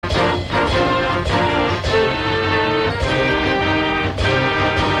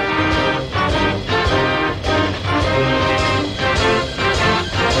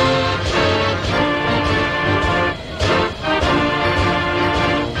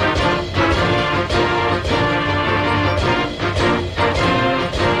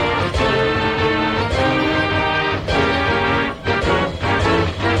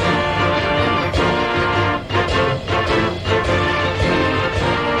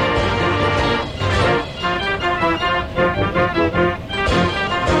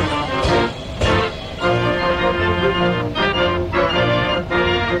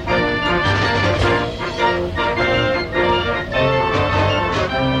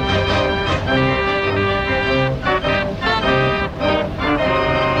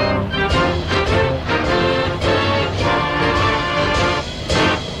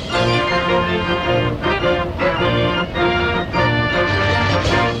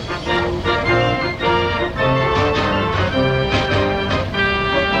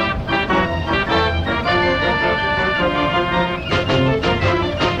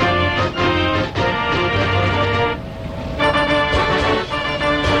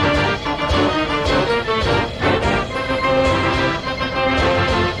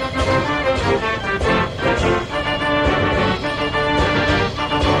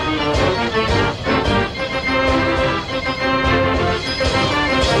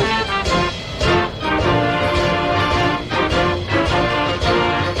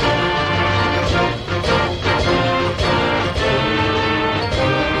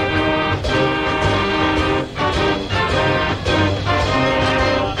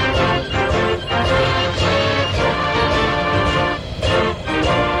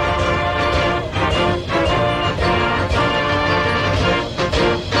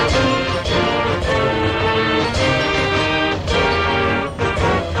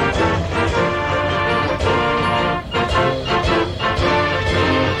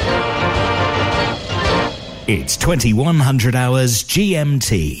It's 2100 hours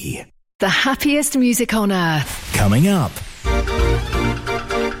GMT. The happiest music on earth. Coming up.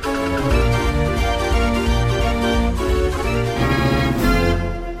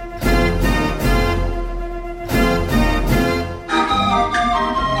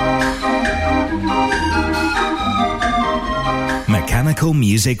 Mechanical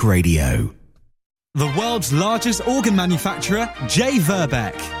Music Radio. The world's largest organ manufacturer, J.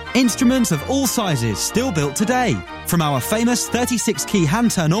 Verbeeck. Instruments of all sizes still built today. From our famous 36-key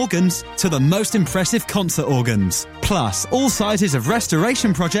hand-turn organs to the most impressive concert organs. Plus, all sizes of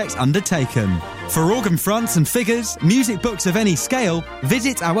restoration projects undertaken. For organ fronts and figures, music books of any scale,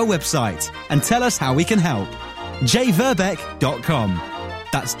 visit our website and tell us how we can help. jverbeeck.com.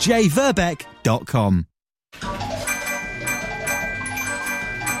 That's jverbeeck.com.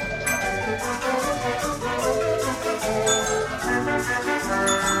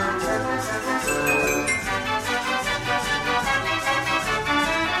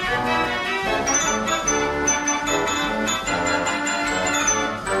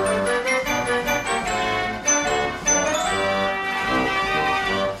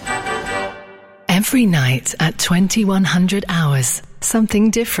 Every night at 2100 hours, something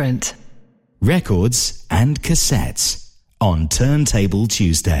different. Records and cassettes on Turntable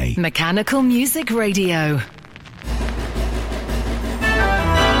Tuesday. Mechanical Music Radio.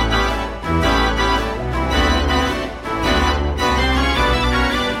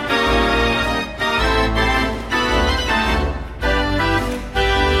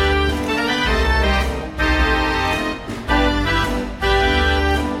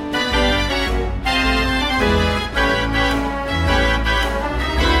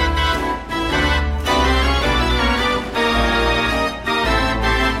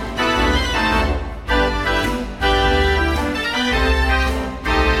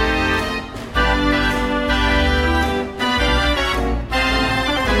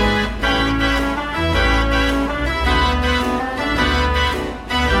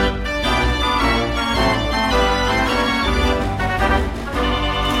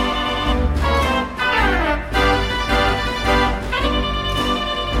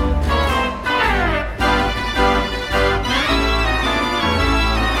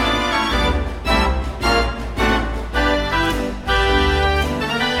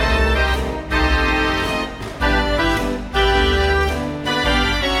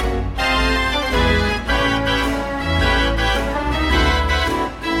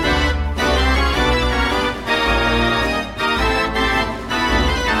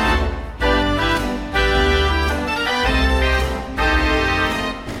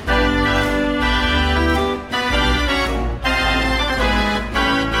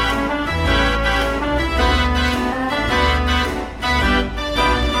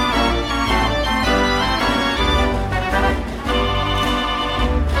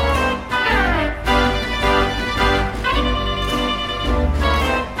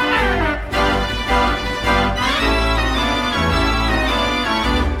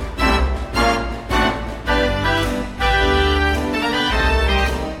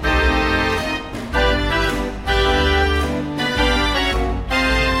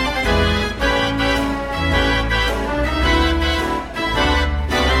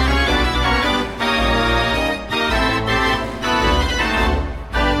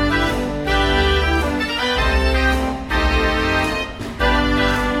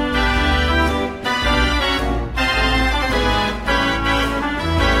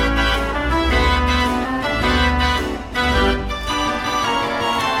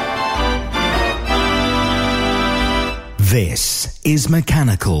 This is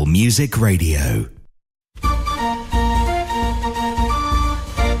Mechanical Music Radio.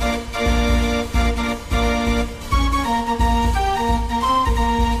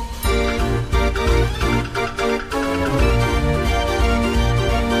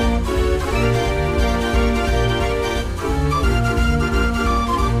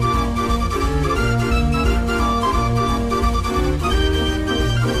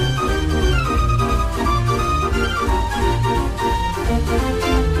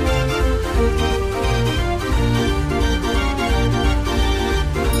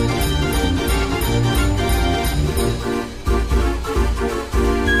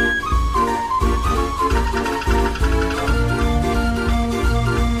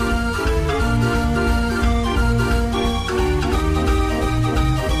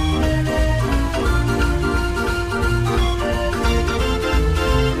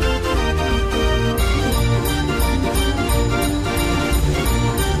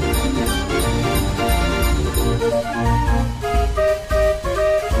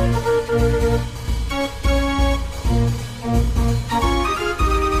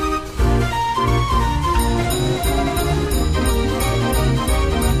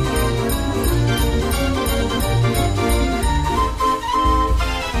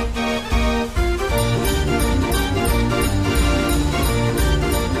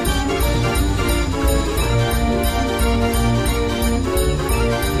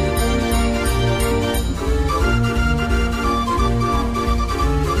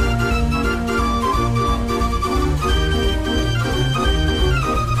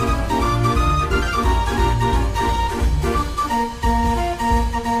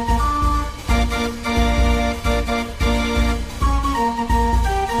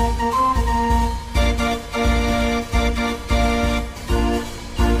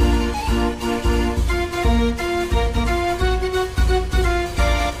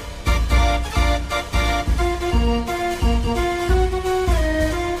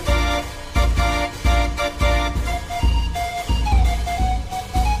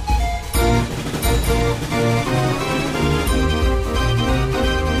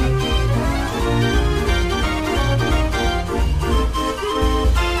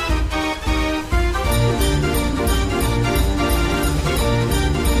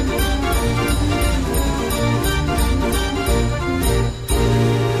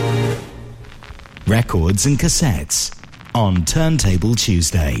 records and cassettes on Turntable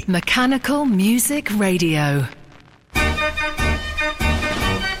Tuesday. Mechanical Music Radio.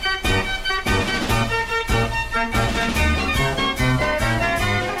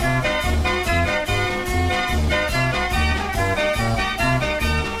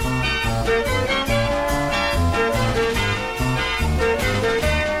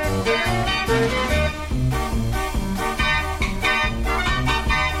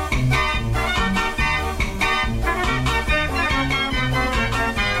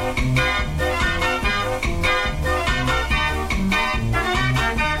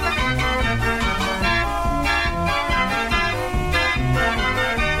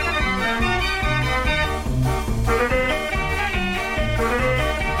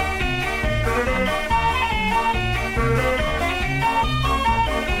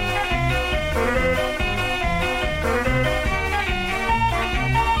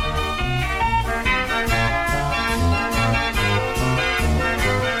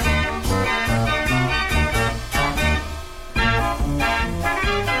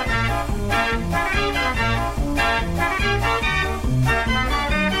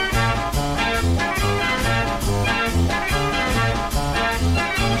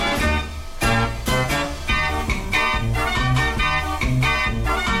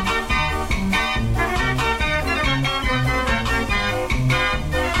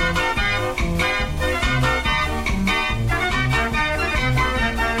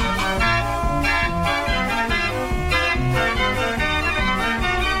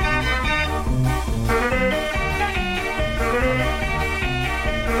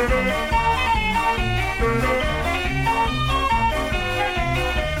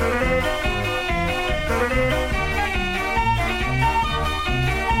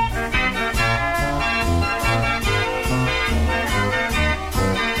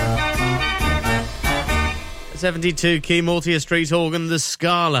 .72 key Mortier Street organ, the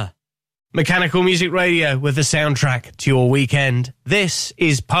Scala. Mechanical Music Radio with the soundtrack to your weekend. This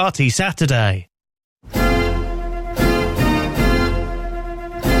is Party Saturday.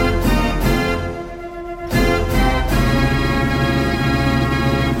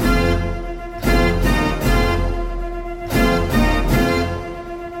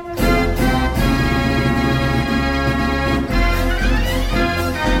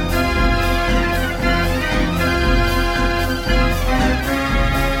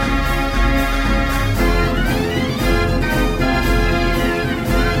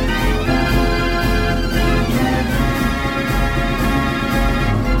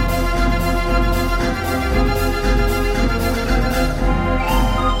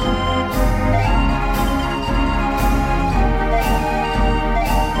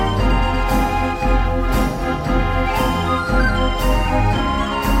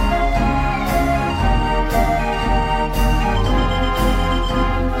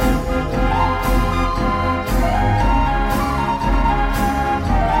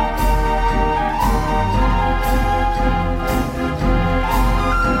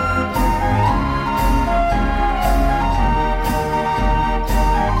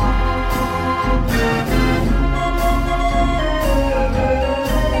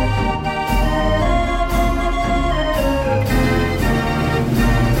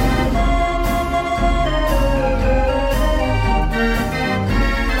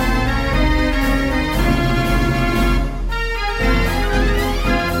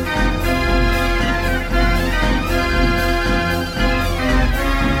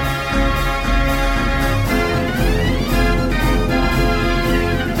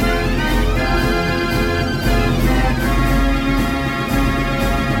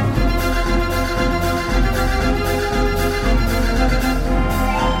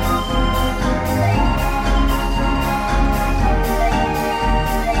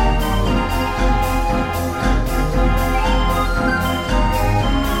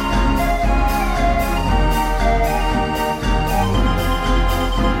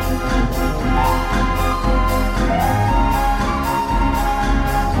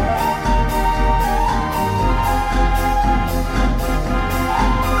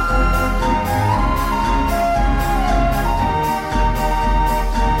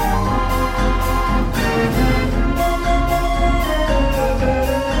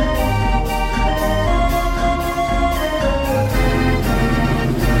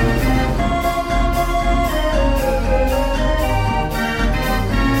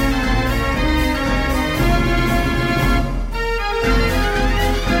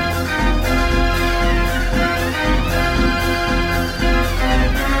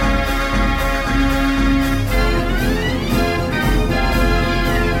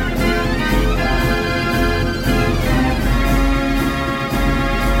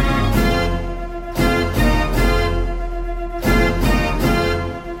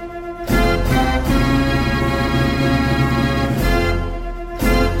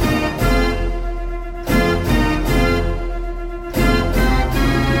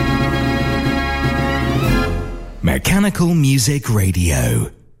 Mechanical Music Radio.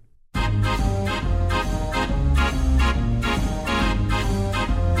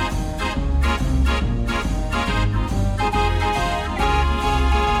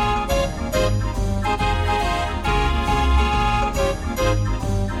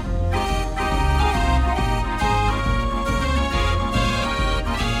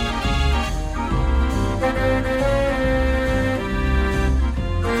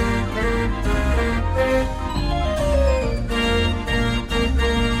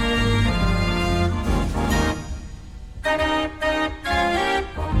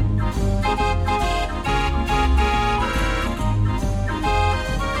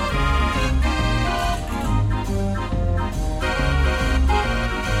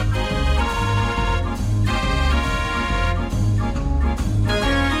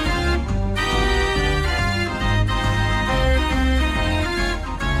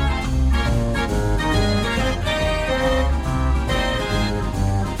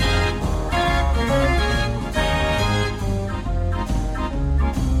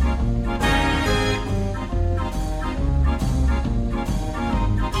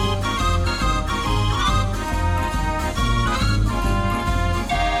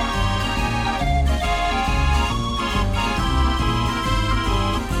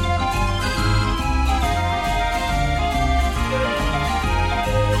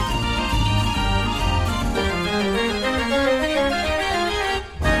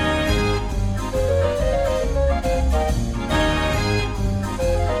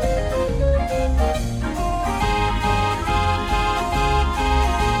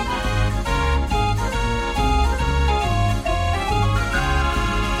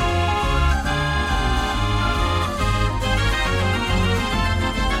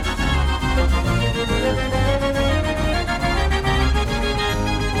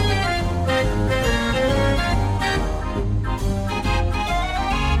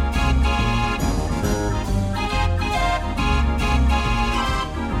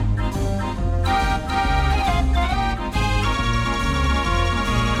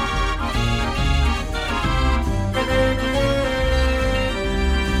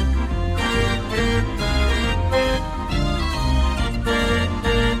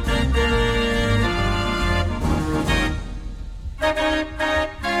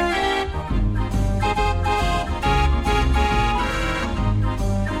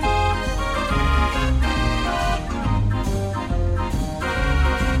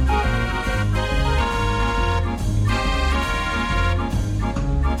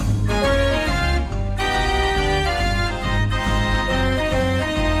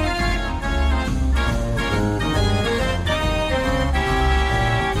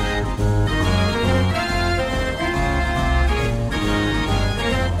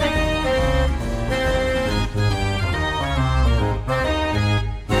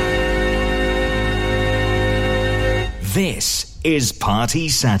 This is Party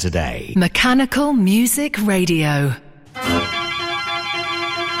Saturday. Mechanical Music Radio.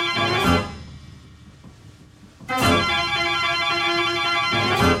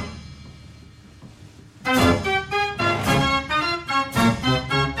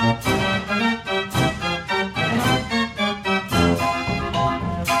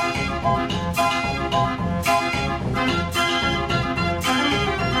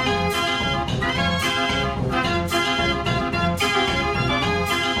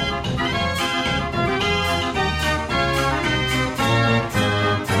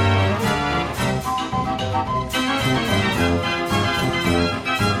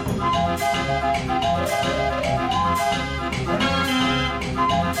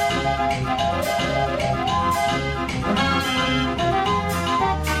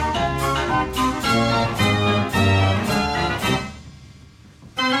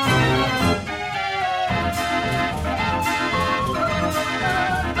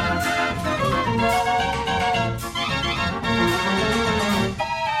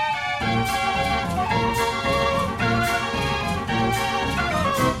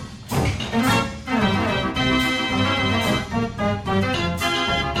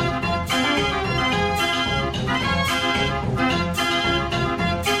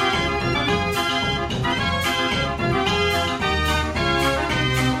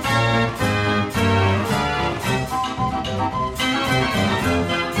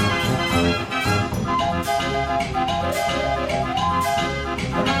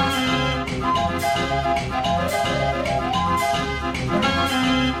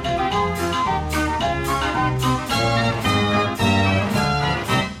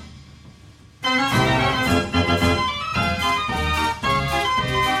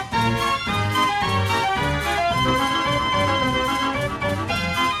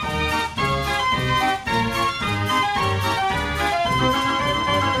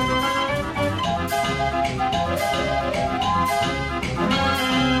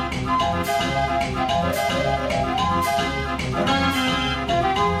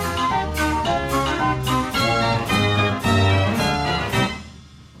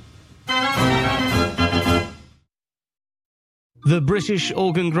 The British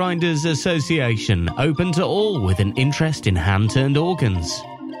Organ Grinders Association, open to all with an interest in hand-turned organs.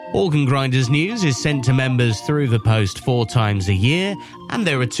 Organ Grinders News is sent to members through the post 4 times a year, and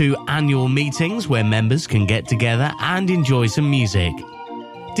there are 2 annual meetings where members can get together and enjoy some music.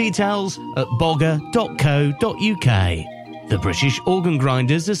 Details at bogger.co.uk. The British Organ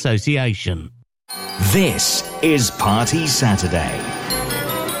Grinders Association. This is Party Saturday.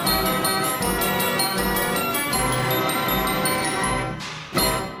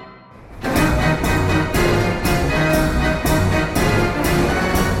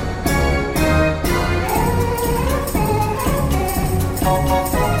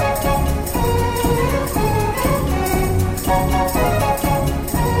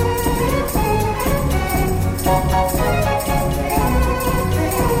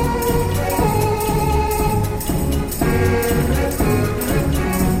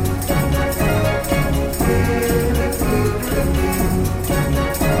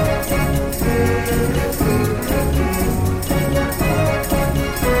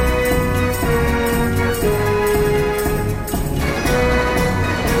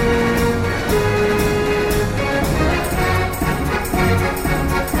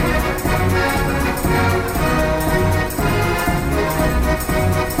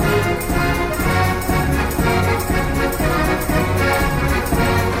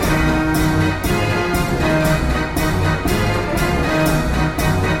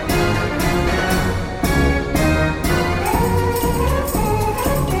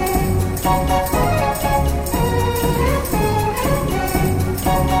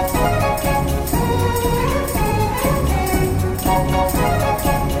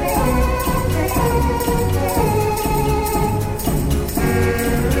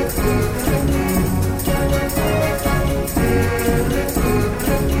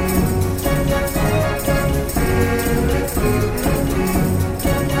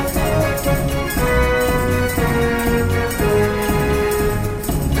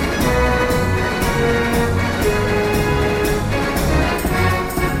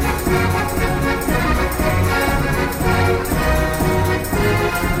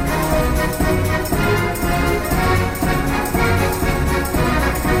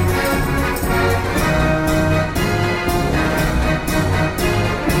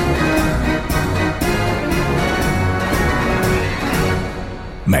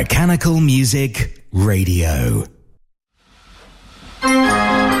 Mechanical Music Radio.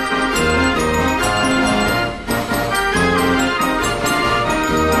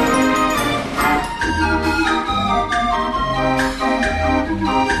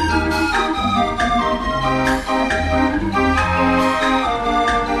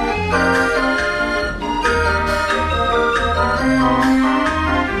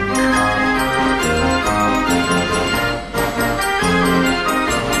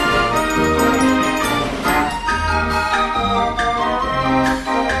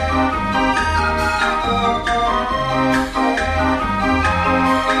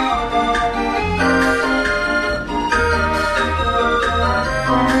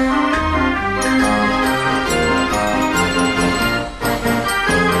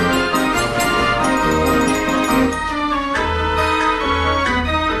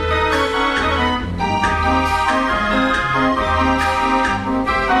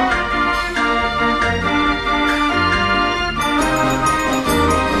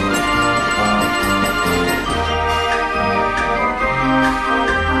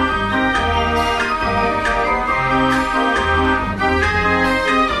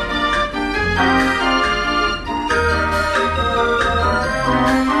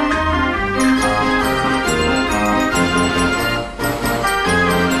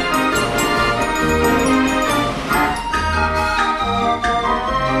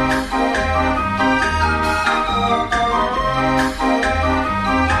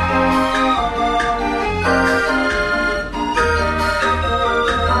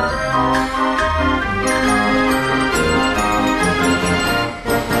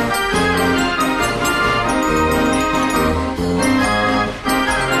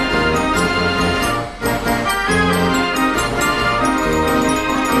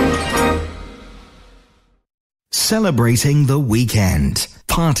 Celebrating the weekend.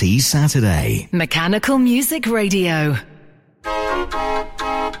 Party Saturday. Mechanical Music Radio.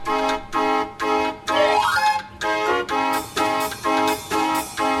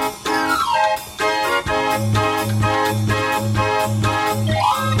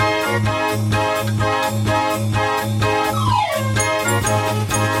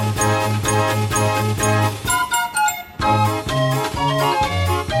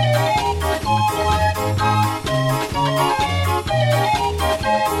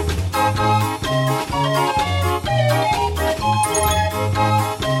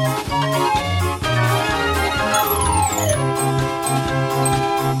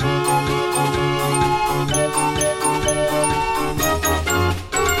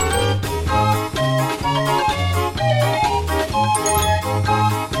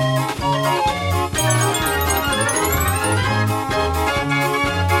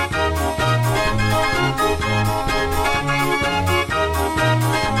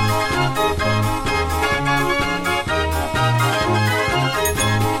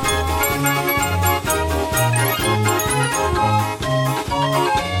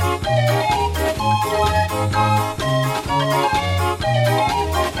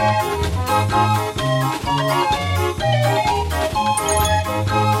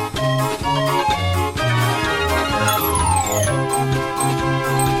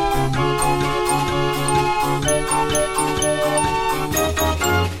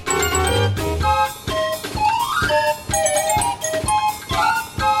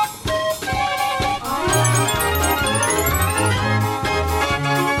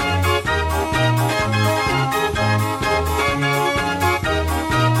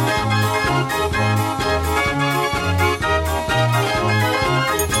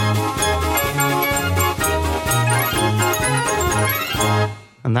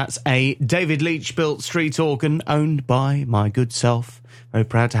 And that's a David Leach built street organ owned by my good self. Very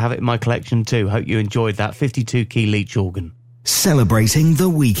proud to have it in my collection too. Hope you enjoyed that 52-key Leach organ. Celebrating the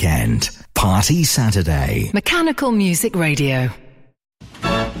weekend. Party Saturday. Mechanical Music Radio.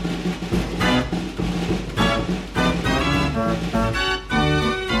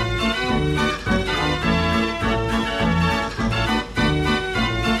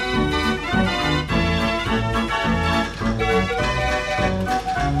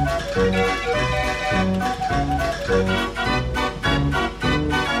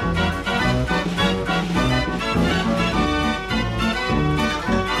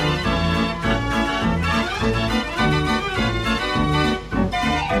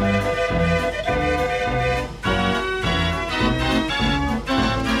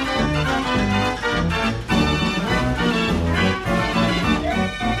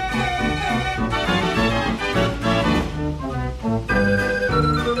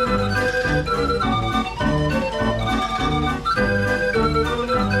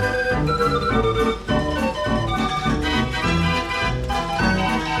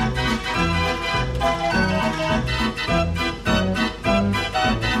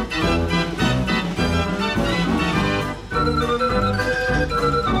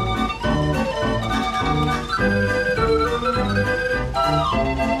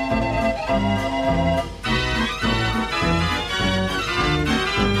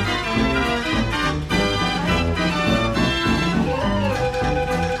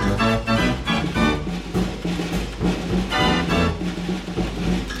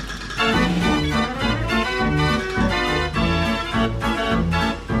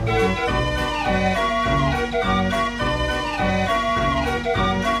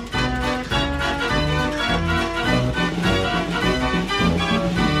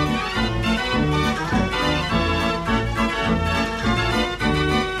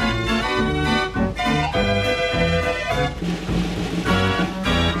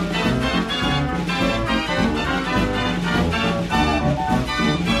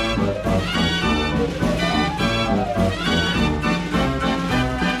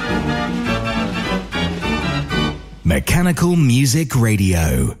 Mechanical Music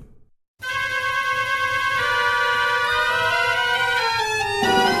Radio.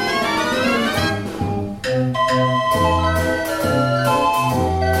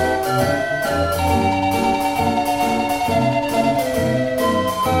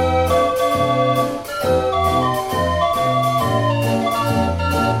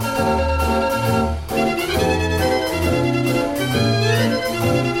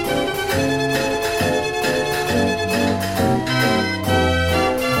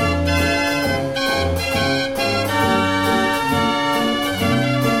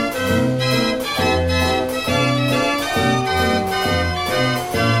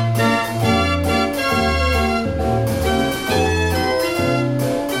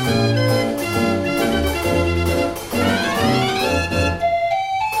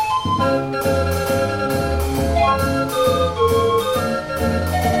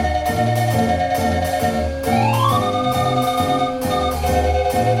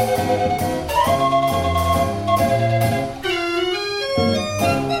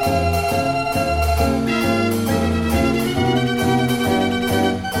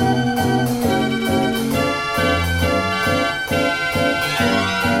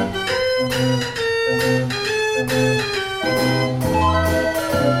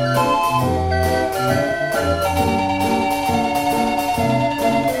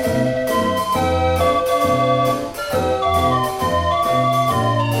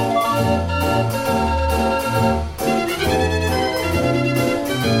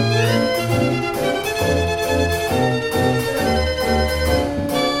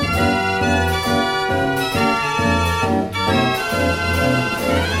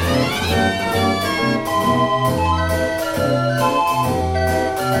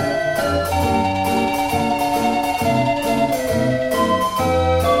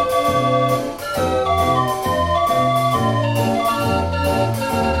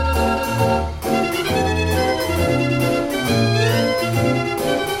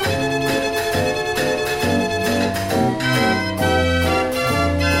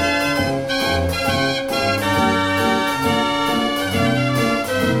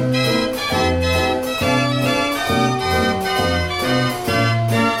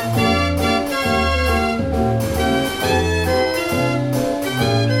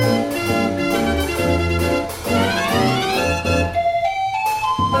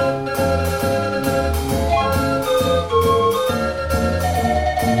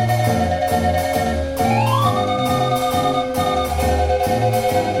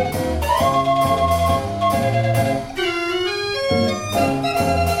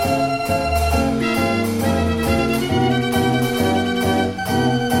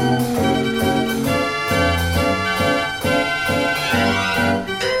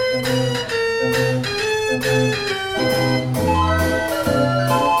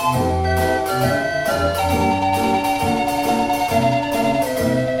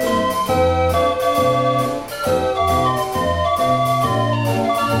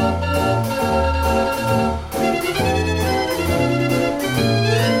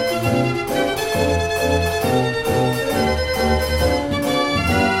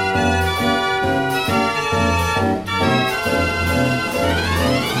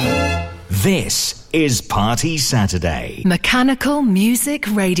 This is Party Saturday. Mechanical Music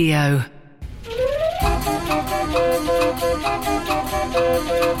Radio.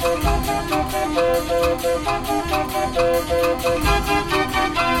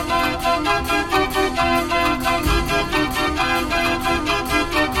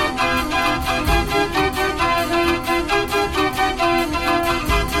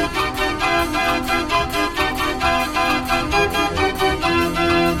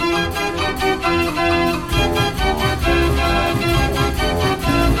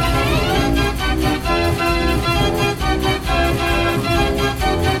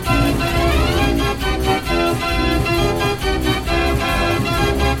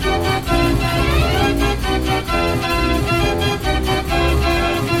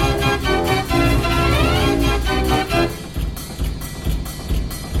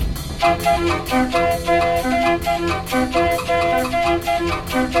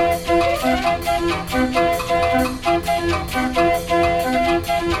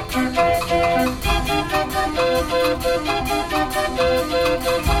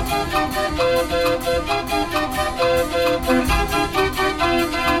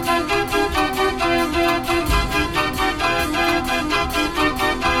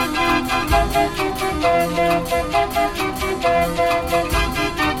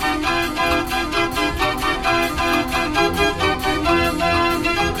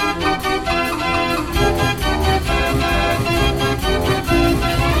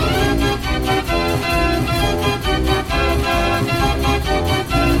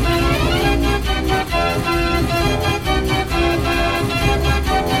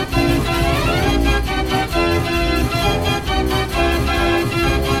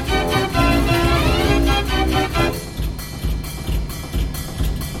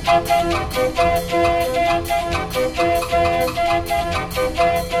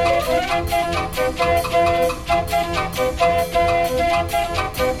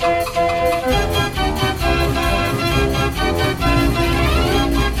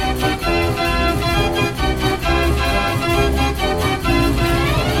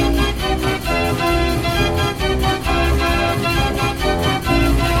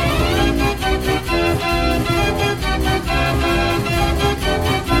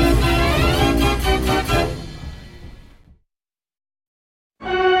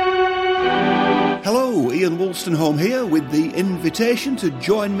 Home here with the invitation to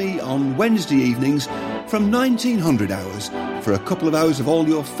join me on Wednesday evenings from 1900 hours for a couple of hours of all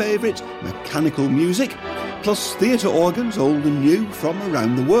your favourite mechanical music, plus theatre organs old and new from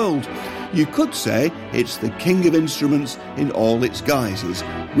around the world. You could say it's the king of instruments in all its guises,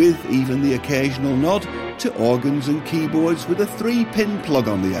 with even the occasional nod to organs and keyboards with a 3-pin plug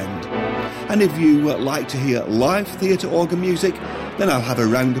on the end. And if you like to hear live theatre organ music, then I'll have a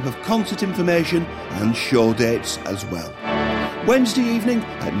roundup of concert information and show dates as well. Wednesday evening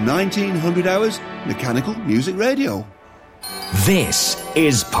at 1900 hours, Mechanical Music Radio. This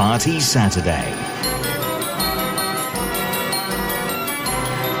is Party Saturday.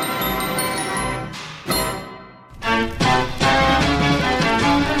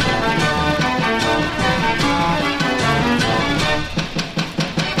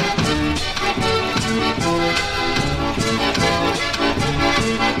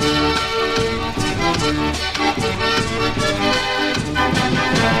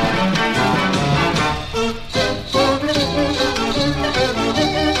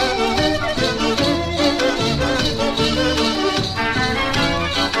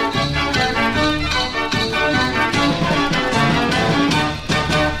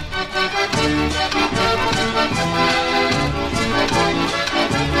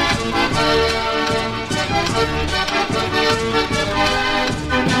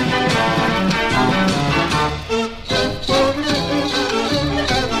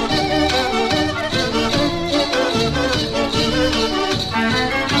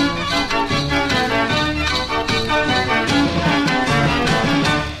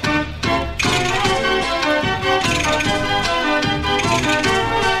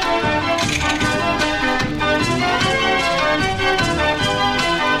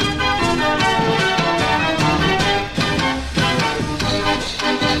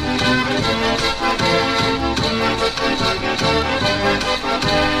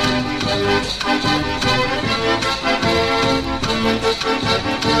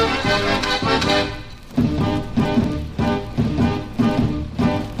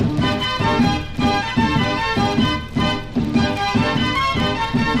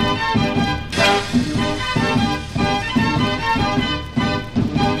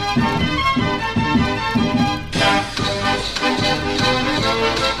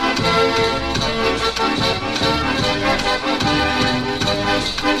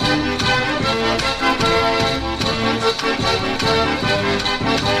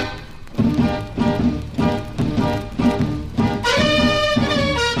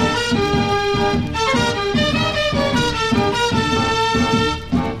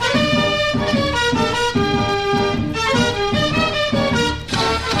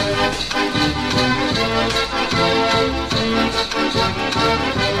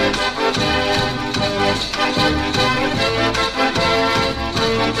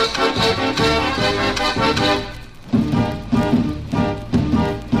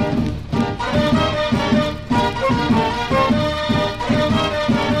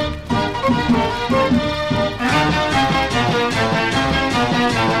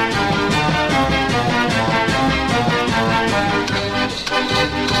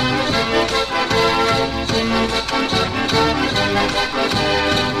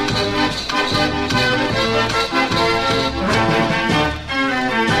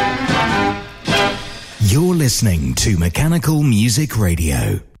 listening to Mechanical Music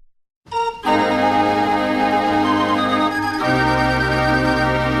Radio.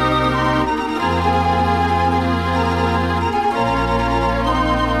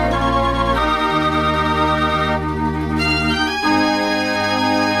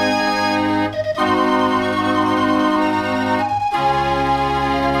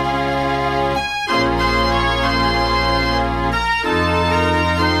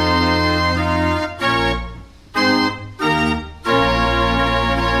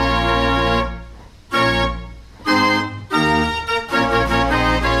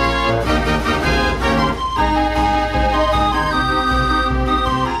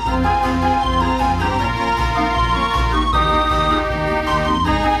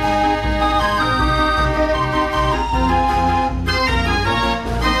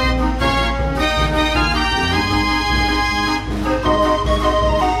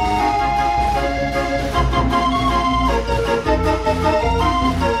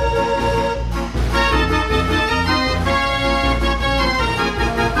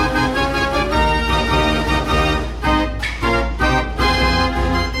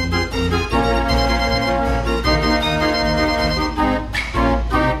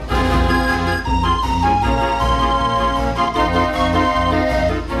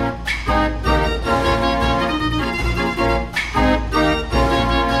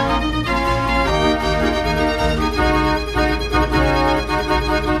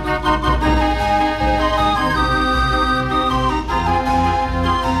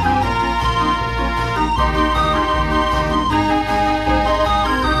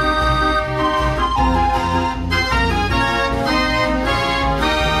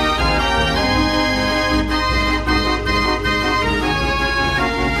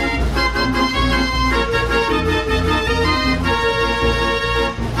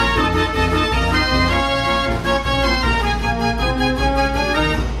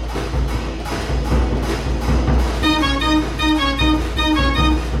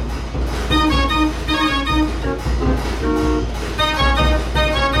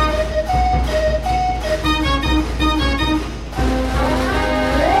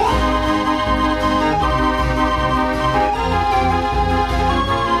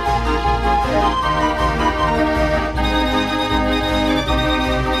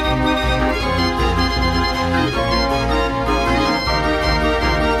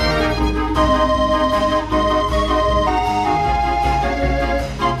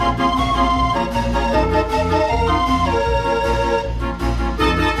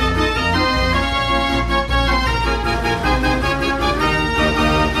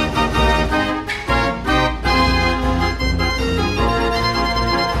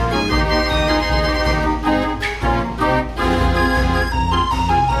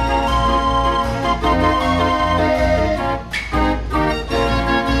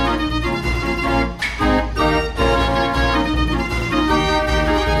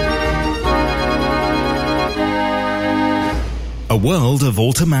 A world of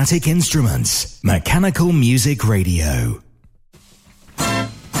automatic instruments. Mechanical Music Radio.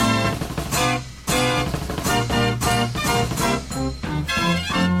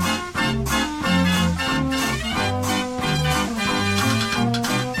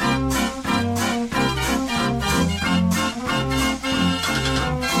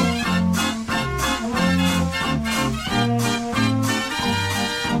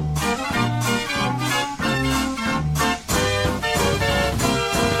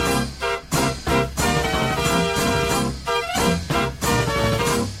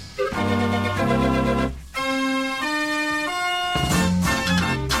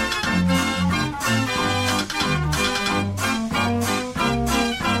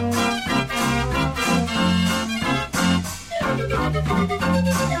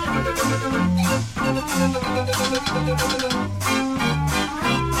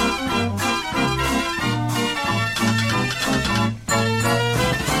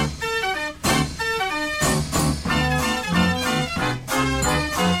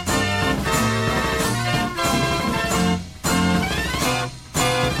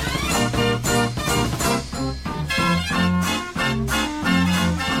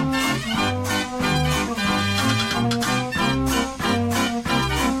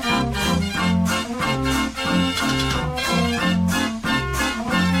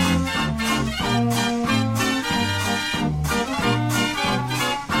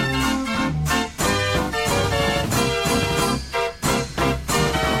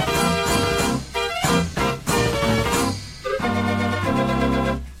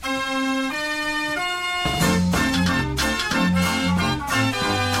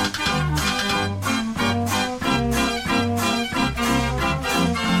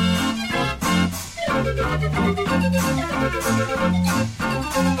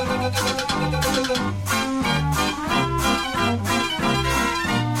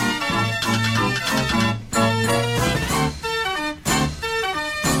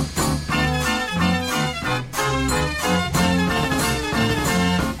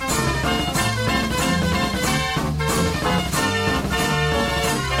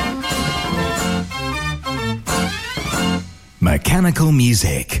 Mechanical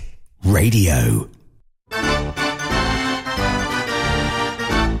Music Radio.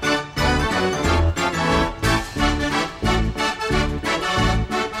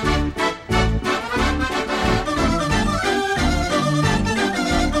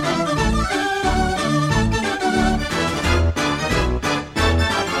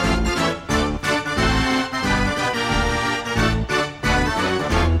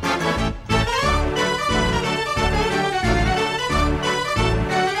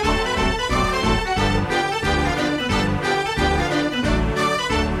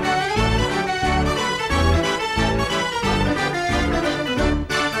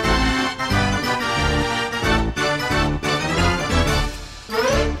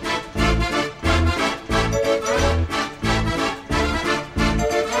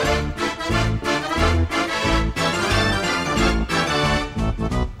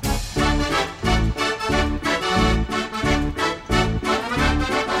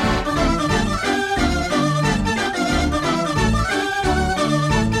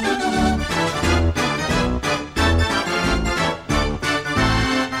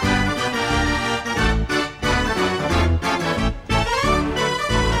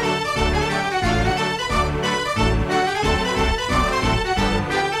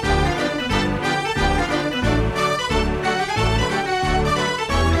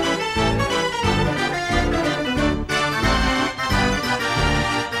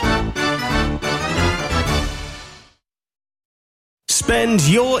 Spend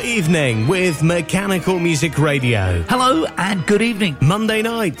your evening with Mechanical Music Radio. Hello and good evening. Monday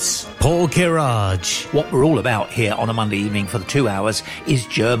nights, Paul Kirage. What we're all about here on a Monday evening for the 2 hours is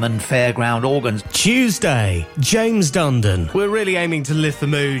German fairground organs. Tuesday, James Dundon. We're really aiming to lift the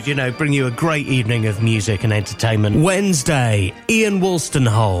mood, bring you a great evening of music and entertainment. Wednesday, Ian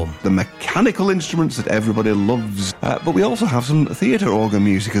Wolstenholme. The mechanical instruments that everybody loves. But we also have some theatre organ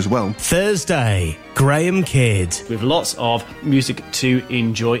music as well. Thursday, Graham Kidd. With lots of music to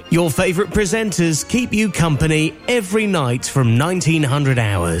enjoy. Your favourite presenters keep you company every night from 1900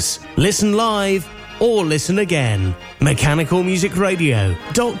 hours. Listen live or listen again.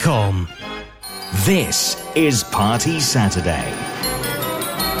 MechanicalMusicRadio.com. This is Party Saturday.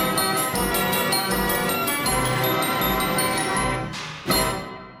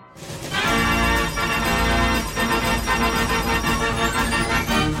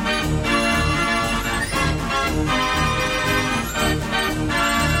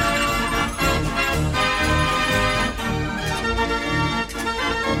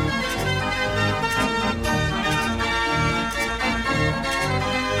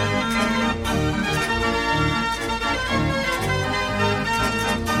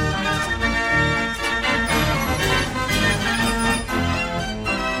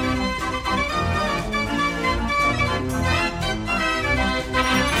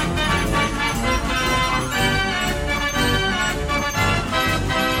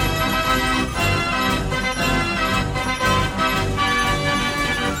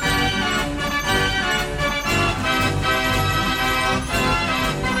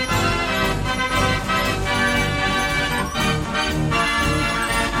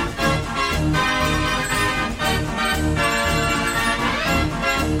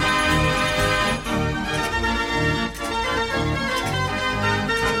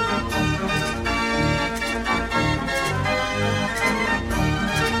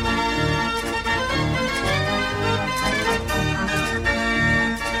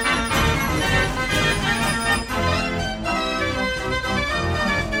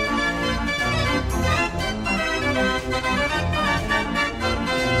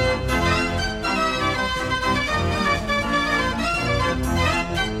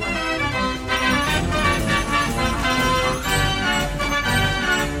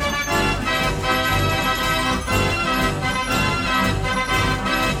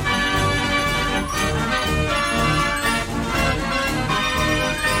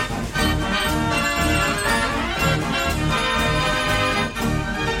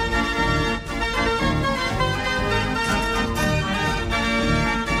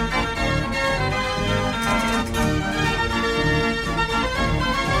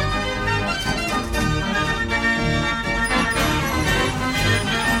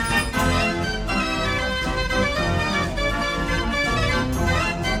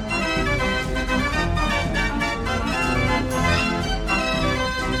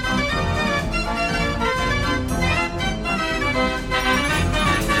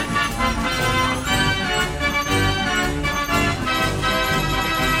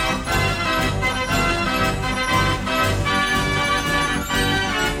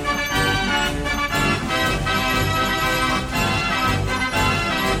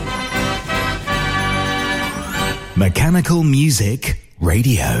 Mechanical Music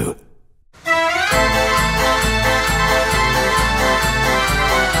Radio.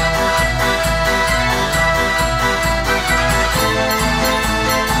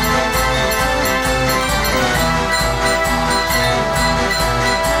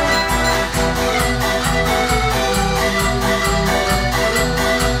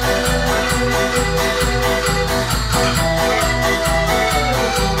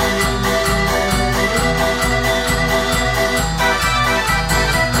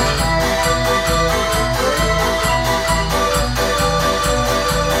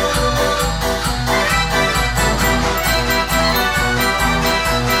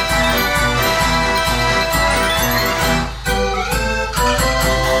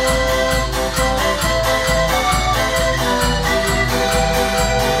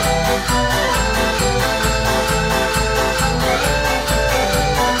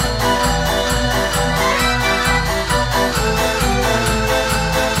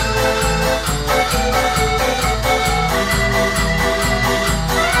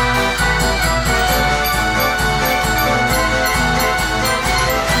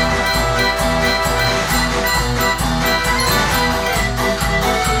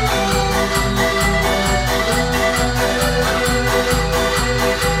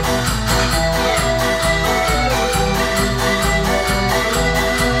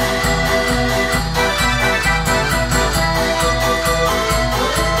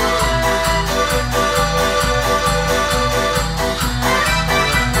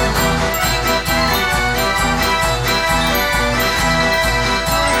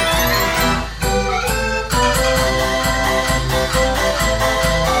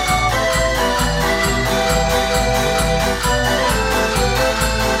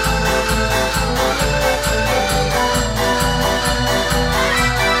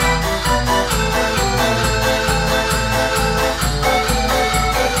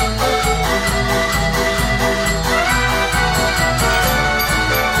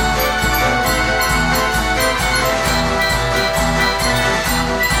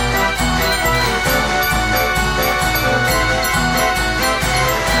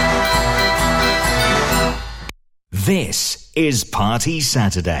 This is Party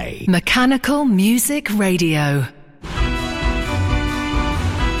Saturday. Mechanical Music Radio.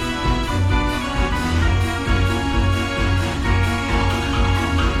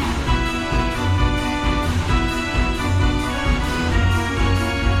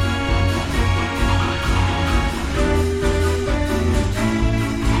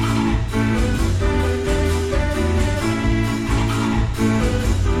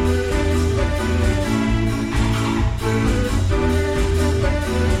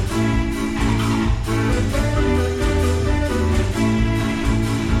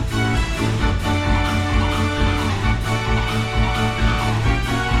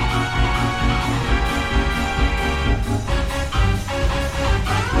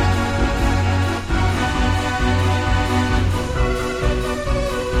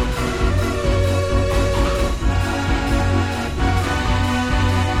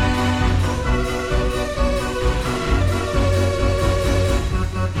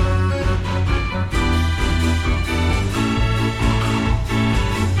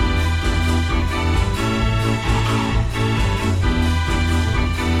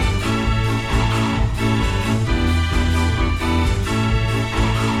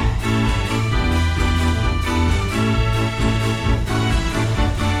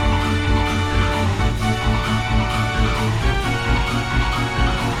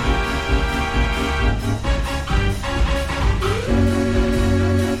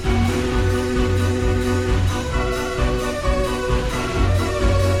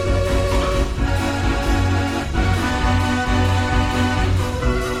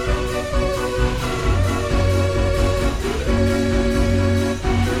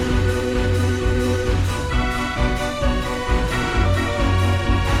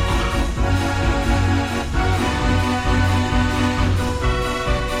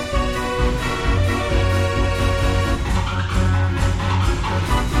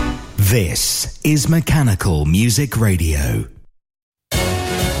 This is Mechanical Music Radio.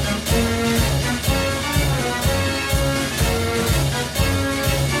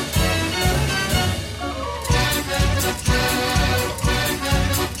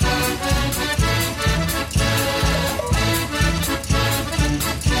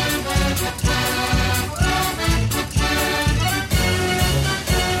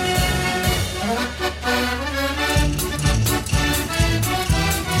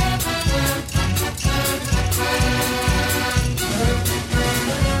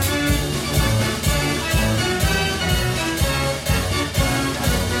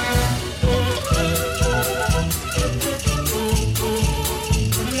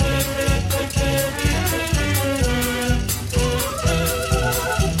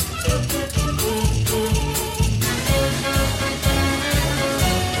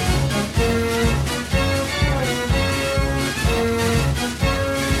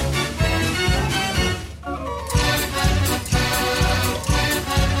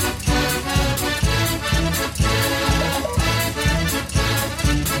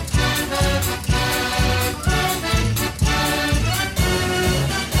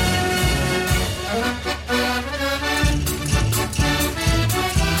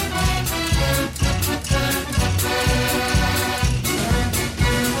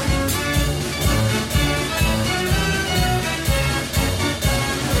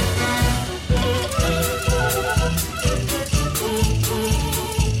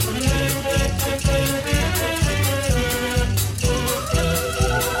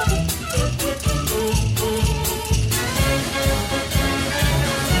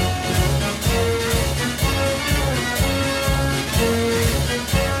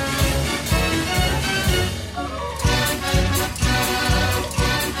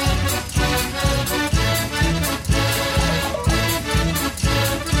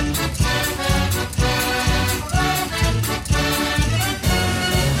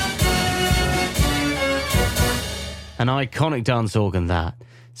 An iconic dance organ, that.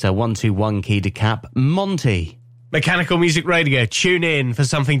 So 121 key to cap, Monty. Mechanical Music Radio, tune in for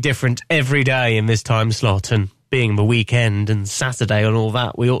something different every day in this time slot, and being the weekend and Saturday and all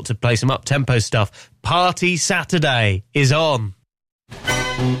that, we ought to play some up-tempo stuff. Party Saturday is on.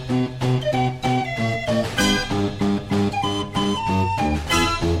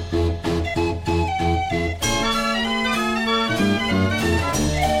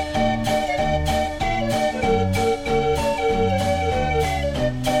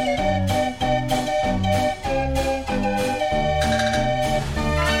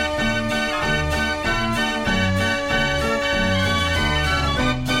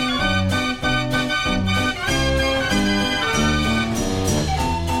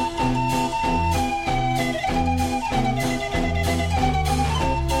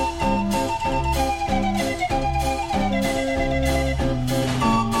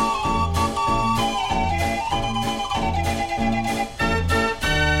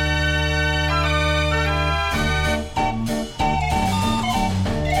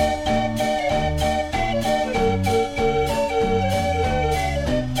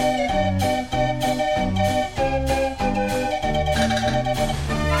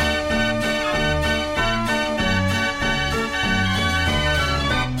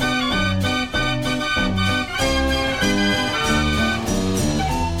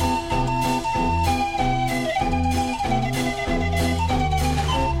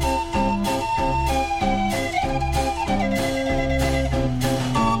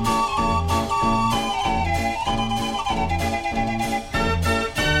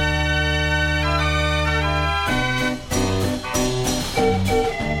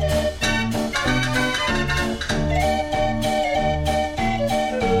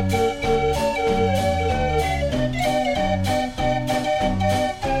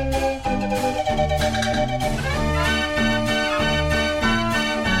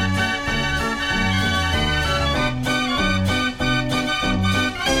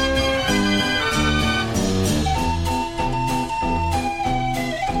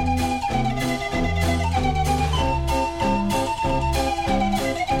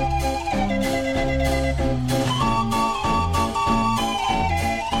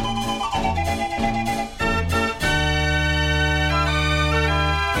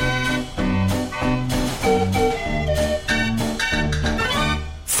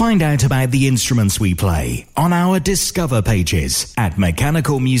 Find out about the instruments we play on our Discover pages at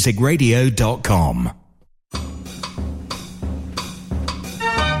mechanicalmusicradio.com.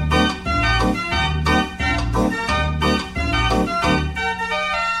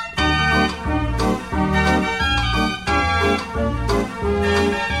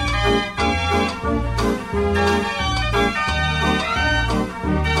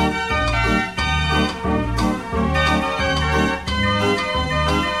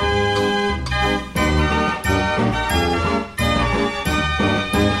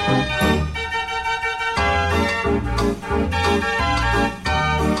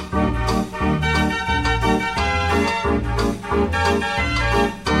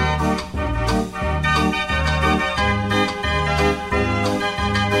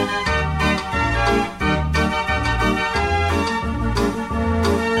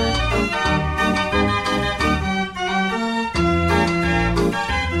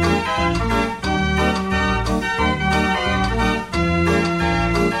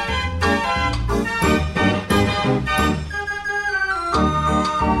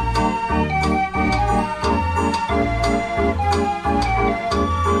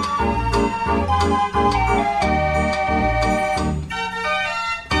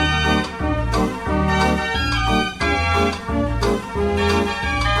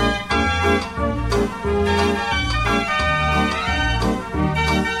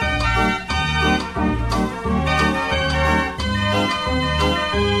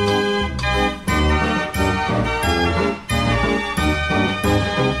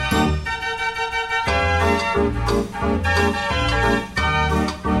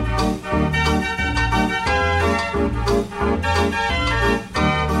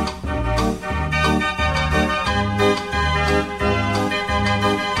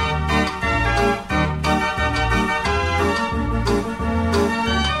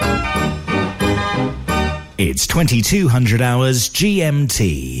 It's 2200 hours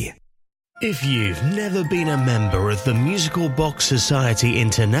GMT. If you've never been a member of the Musical Box Society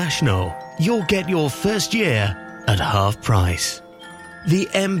International, you'll get your first year at half price. The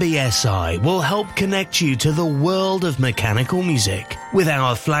MBSI will help connect you to the world of mechanical music with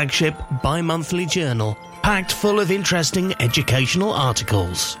our flagship bi-monthly journal packed full of interesting educational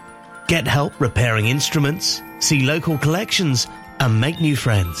articles. Get help repairing instruments, see local collections, and make new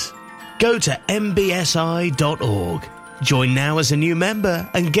friends. Go to mbsi.org. Join now as a new member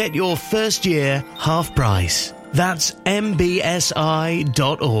and get your first year half price. That's mbsi.org.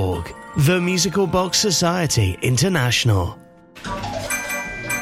 The Musical Box Society International.